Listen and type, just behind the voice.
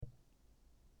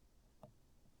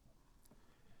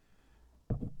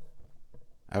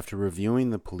After reviewing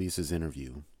the police's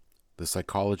interview, the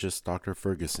psychologist Dr.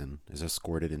 Ferguson is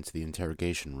escorted into the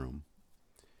interrogation room.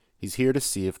 He's here to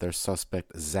see if their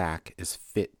suspect Zach is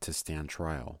fit to stand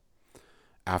trial,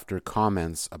 after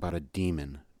comments about a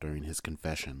demon during his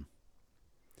confession.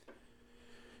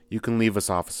 "You can leave us,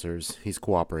 officers," he's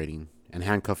cooperating, and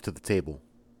handcuffed to the table.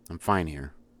 "I'm fine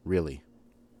here, really."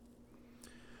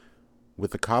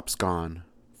 With the cops gone,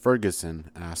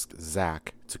 Ferguson asked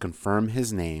Zach to confirm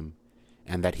his name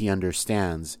and that he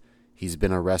understands he's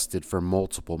been arrested for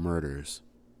multiple murders.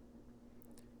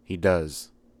 He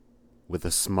does, with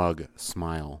a smug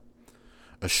smile,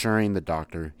 assuring the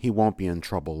doctor he won't be in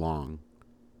trouble long.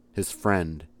 His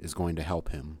friend is going to help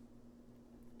him.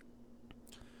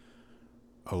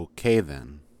 "Okay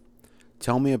then,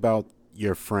 tell me about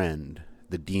your friend,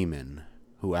 the demon,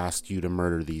 who asked you to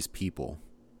murder these people."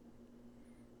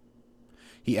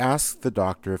 He asks the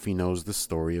doctor if he knows the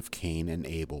story of Cain and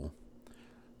Abel.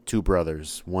 Two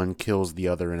brothers, one kills the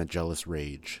other in a jealous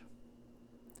rage.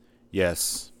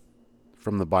 "Yes,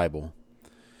 from the Bible.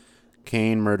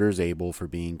 Cain murders Abel for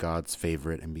being God's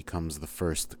favorite and becomes the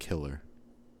first killer."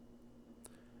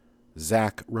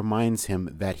 Zach reminds him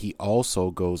that he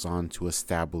also goes on to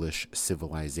establish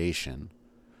civilization.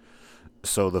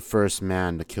 So the first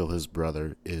man to kill his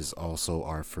brother is also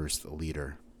our first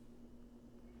leader.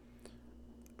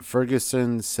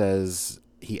 Ferguson says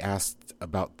he asked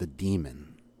about the demon.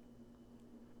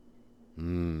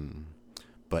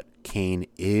 But Cain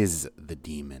is the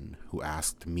demon who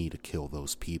asked me to kill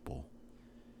those people.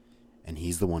 And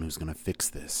he's the one who's going to fix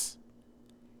this.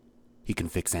 He can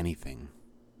fix anything.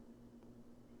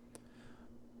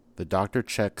 The doctor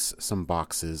checks some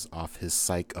boxes off his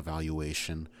psych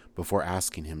evaluation before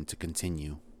asking him to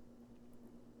continue.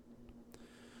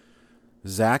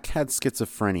 Zach had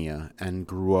schizophrenia and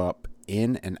grew up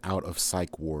in and out of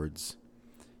psych wards,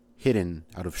 hidden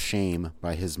out of shame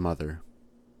by his mother.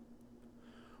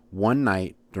 One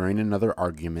night, during another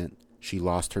argument, she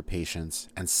lost her patience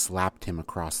and slapped him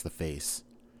across the face.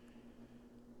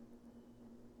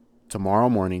 Tomorrow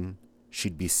morning,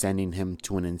 she'd be sending him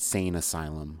to an insane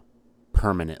asylum,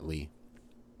 permanently.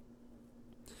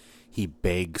 He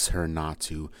begs her not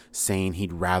to, saying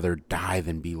he'd rather die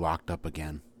than be locked up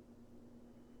again.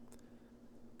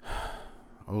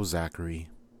 "Oh, Zachary,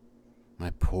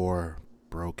 my poor,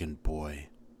 broken boy.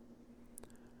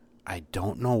 I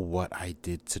don't know what I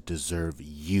did to deserve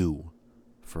you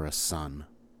for a son."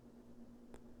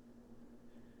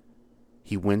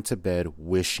 He went to bed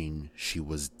wishing she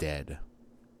was dead.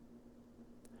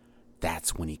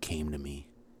 That's when he came to me,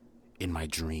 in my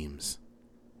dreams.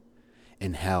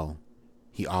 In hell,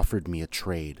 he offered me a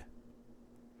trade.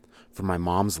 For my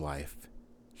mom's life,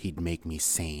 he'd make me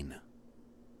sane.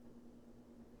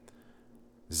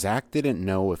 Zach didn't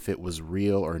know if it was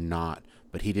real or not,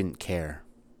 but he didn't care.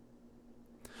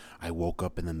 I woke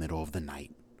up in the middle of the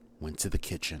night, went to the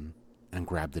kitchen, and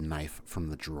grabbed a knife from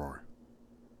the drawer.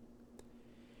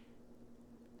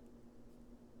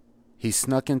 He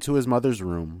snuck into his mother's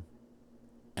room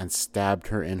and stabbed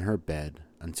her in her bed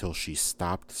until she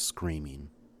stopped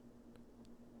screaming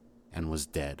and was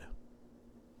dead.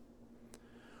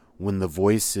 When the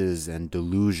voices and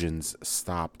delusions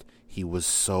stopped, he was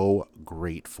so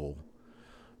grateful.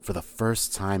 For the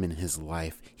first time in his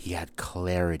life, he had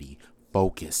clarity,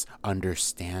 focus,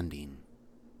 understanding.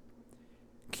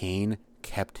 Cain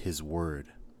kept his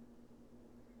word.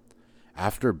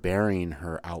 After burying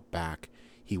her out back,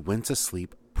 he went to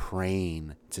sleep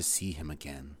praying to see him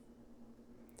again.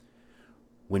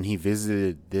 When he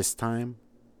visited this time,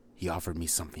 he offered me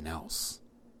something else.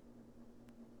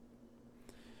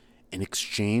 In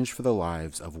exchange for the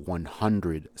lives of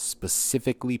 100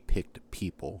 specifically picked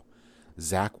people,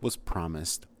 Zach was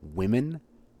promised women,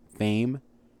 fame,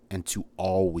 and to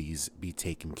always be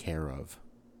taken care of.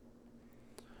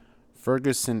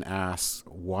 Ferguson asks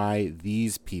why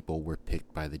these people were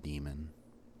picked by the demon.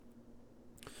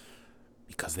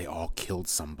 Because they all killed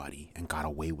somebody and got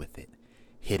away with it.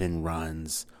 Hit and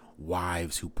runs,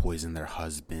 wives who poisoned their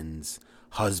husbands,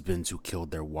 husbands who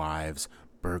killed their wives,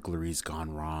 burglaries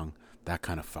gone wrong, that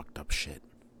kind of fucked up shit.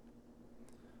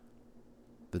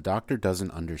 The doctor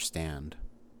doesn't understand.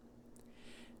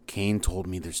 Cain told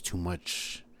me there's too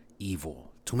much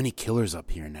evil, too many killers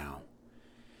up here now.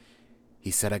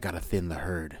 He said I gotta thin the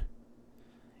herd.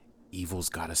 Evil's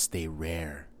gotta stay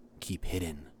rare, keep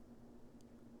hidden.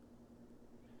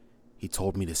 He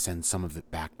told me to send some of it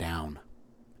back down.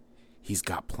 He's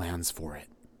got plans for it.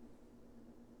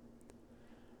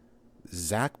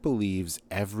 Zach believes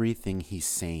everything he's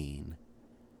saying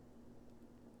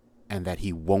and that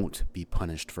he won't be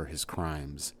punished for his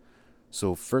crimes,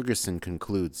 So Ferguson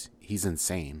concludes he's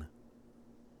insane.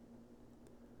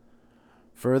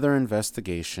 Further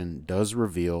investigation does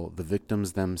reveal the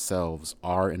victims themselves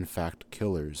are in fact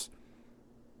killers,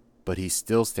 but he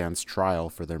still stands trial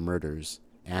for their murders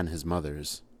and his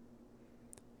mother's.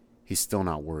 He's still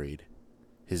not worried.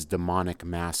 His demonic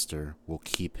master will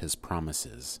keep his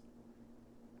promises.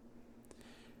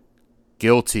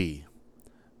 Guilty!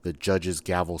 The judge's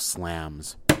gavel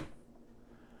slams.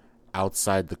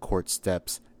 Outside the court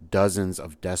steps, dozens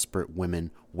of desperate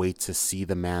women wait to see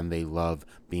the man they love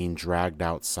being dragged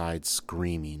outside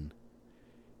screaming.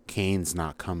 Kane's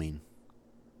not coming.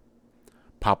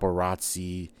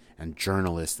 Paparazzi and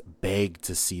journalists beg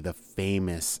to see the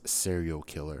famous serial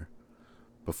killer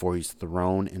before he's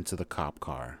thrown into the cop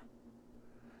car.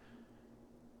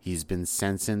 He's been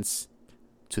sentenced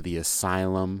to the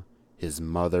asylum his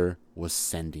mother was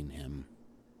sending him,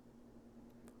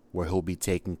 where he'll be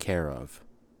taken care of,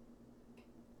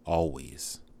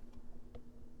 always.